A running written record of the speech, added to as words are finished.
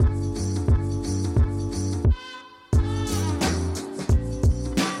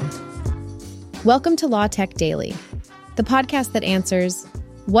Welcome to Law Tech Daily, the podcast that answers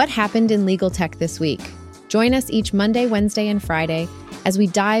what happened in legal tech this week. Join us each Monday, Wednesday, and Friday as we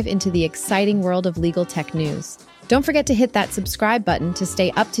dive into the exciting world of legal tech news. Don't forget to hit that subscribe button to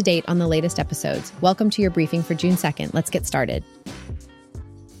stay up to date on the latest episodes. Welcome to your briefing for June 2nd. Let's get started.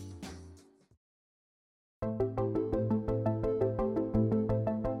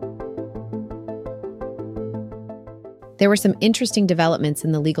 There were some interesting developments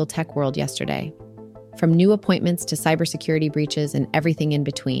in the legal tech world yesterday, from new appointments to cybersecurity breaches and everything in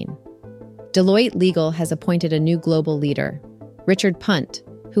between. Deloitte Legal has appointed a new global leader, Richard Punt,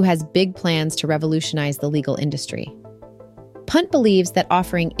 who has big plans to revolutionize the legal industry. Punt believes that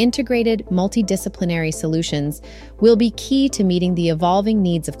offering integrated, multidisciplinary solutions will be key to meeting the evolving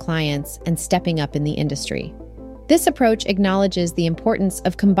needs of clients and stepping up in the industry. This approach acknowledges the importance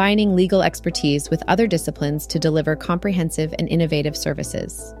of combining legal expertise with other disciplines to deliver comprehensive and innovative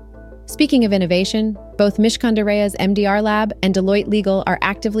services. Speaking of innovation, both Mishkondareya's MDR lab and Deloitte Legal are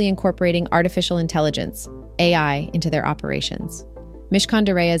actively incorporating artificial intelligence, AI, into their operations.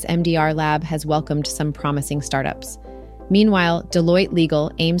 Mishkondareya's MDR lab has welcomed some promising startups. Meanwhile, Deloitte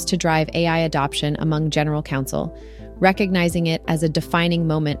Legal aims to drive AI adoption among general counsel, recognizing it as a defining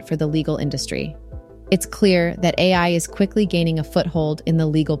moment for the legal industry. It's clear that AI is quickly gaining a foothold in the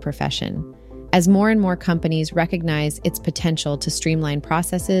legal profession, as more and more companies recognize its potential to streamline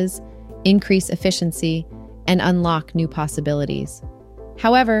processes, increase efficiency, and unlock new possibilities.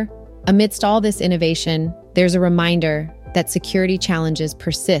 However, amidst all this innovation, there's a reminder that security challenges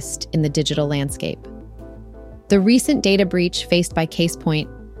persist in the digital landscape. The recent data breach faced by Casepoint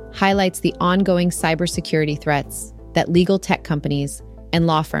highlights the ongoing cybersecurity threats that legal tech companies and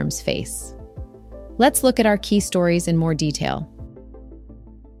law firms face. Let's look at our key stories in more detail.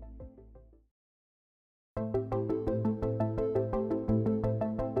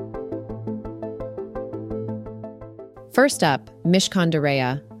 First up,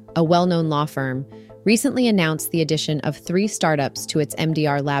 Mishkondareya, a well-known law firm, recently announced the addition of 3 startups to its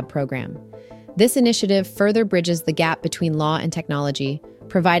MDR lab program. This initiative further bridges the gap between law and technology,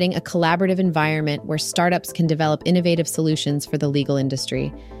 providing a collaborative environment where startups can develop innovative solutions for the legal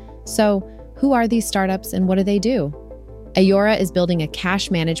industry. So, who are these startups and what do they do? Ayora is building a cash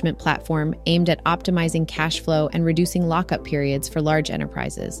management platform aimed at optimizing cash flow and reducing lockup periods for large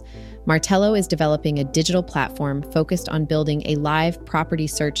enterprises. Martello is developing a digital platform focused on building a live property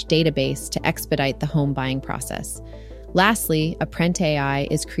search database to expedite the home buying process. Lastly, Apprent AI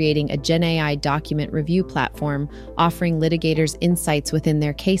is creating a Gen AI document review platform offering litigators insights within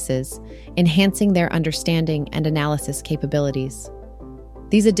their cases, enhancing their understanding and analysis capabilities.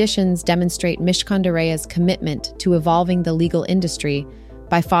 These additions demonstrate Mishkondareya's commitment to evolving the legal industry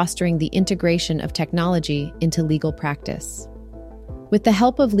by fostering the integration of technology into legal practice. With the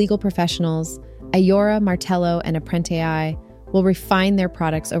help of legal professionals, Ayora, Martello, and Apprent AI will refine their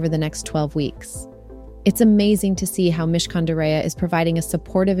products over the next 12 weeks. It's amazing to see how Mishkondareya is providing a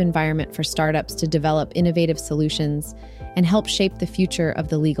supportive environment for startups to develop innovative solutions and help shape the future of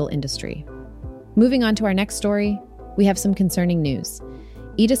the legal industry. Moving on to our next story, we have some concerning news.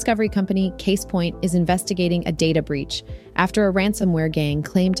 E-discovery company Casepoint is investigating a data breach after a ransomware gang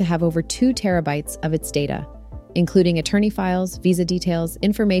claimed to have over 2 terabytes of its data, including attorney files, visa details,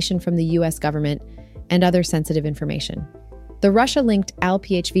 information from the U.S. government, and other sensitive information. The Russia-linked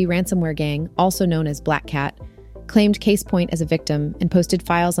ALPHV ransomware gang, also known as Black Cat, claimed Casepoint as a victim and posted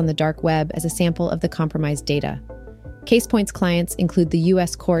files on the dark web as a sample of the compromised data. Casepoint's clients include the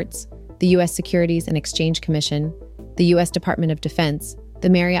U.S. courts, the U.S. Securities and Exchange Commission, the U.S. Department of Defense, the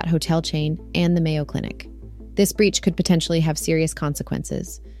Marriott hotel chain, and the Mayo Clinic. This breach could potentially have serious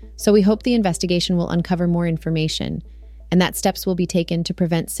consequences, so we hope the investigation will uncover more information and that steps will be taken to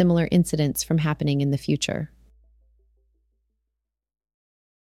prevent similar incidents from happening in the future.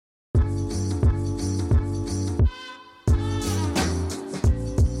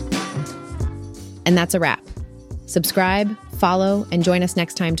 And that's a wrap. Subscribe, follow, and join us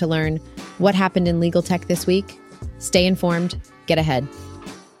next time to learn what happened in legal tech this week. Stay informed, get ahead.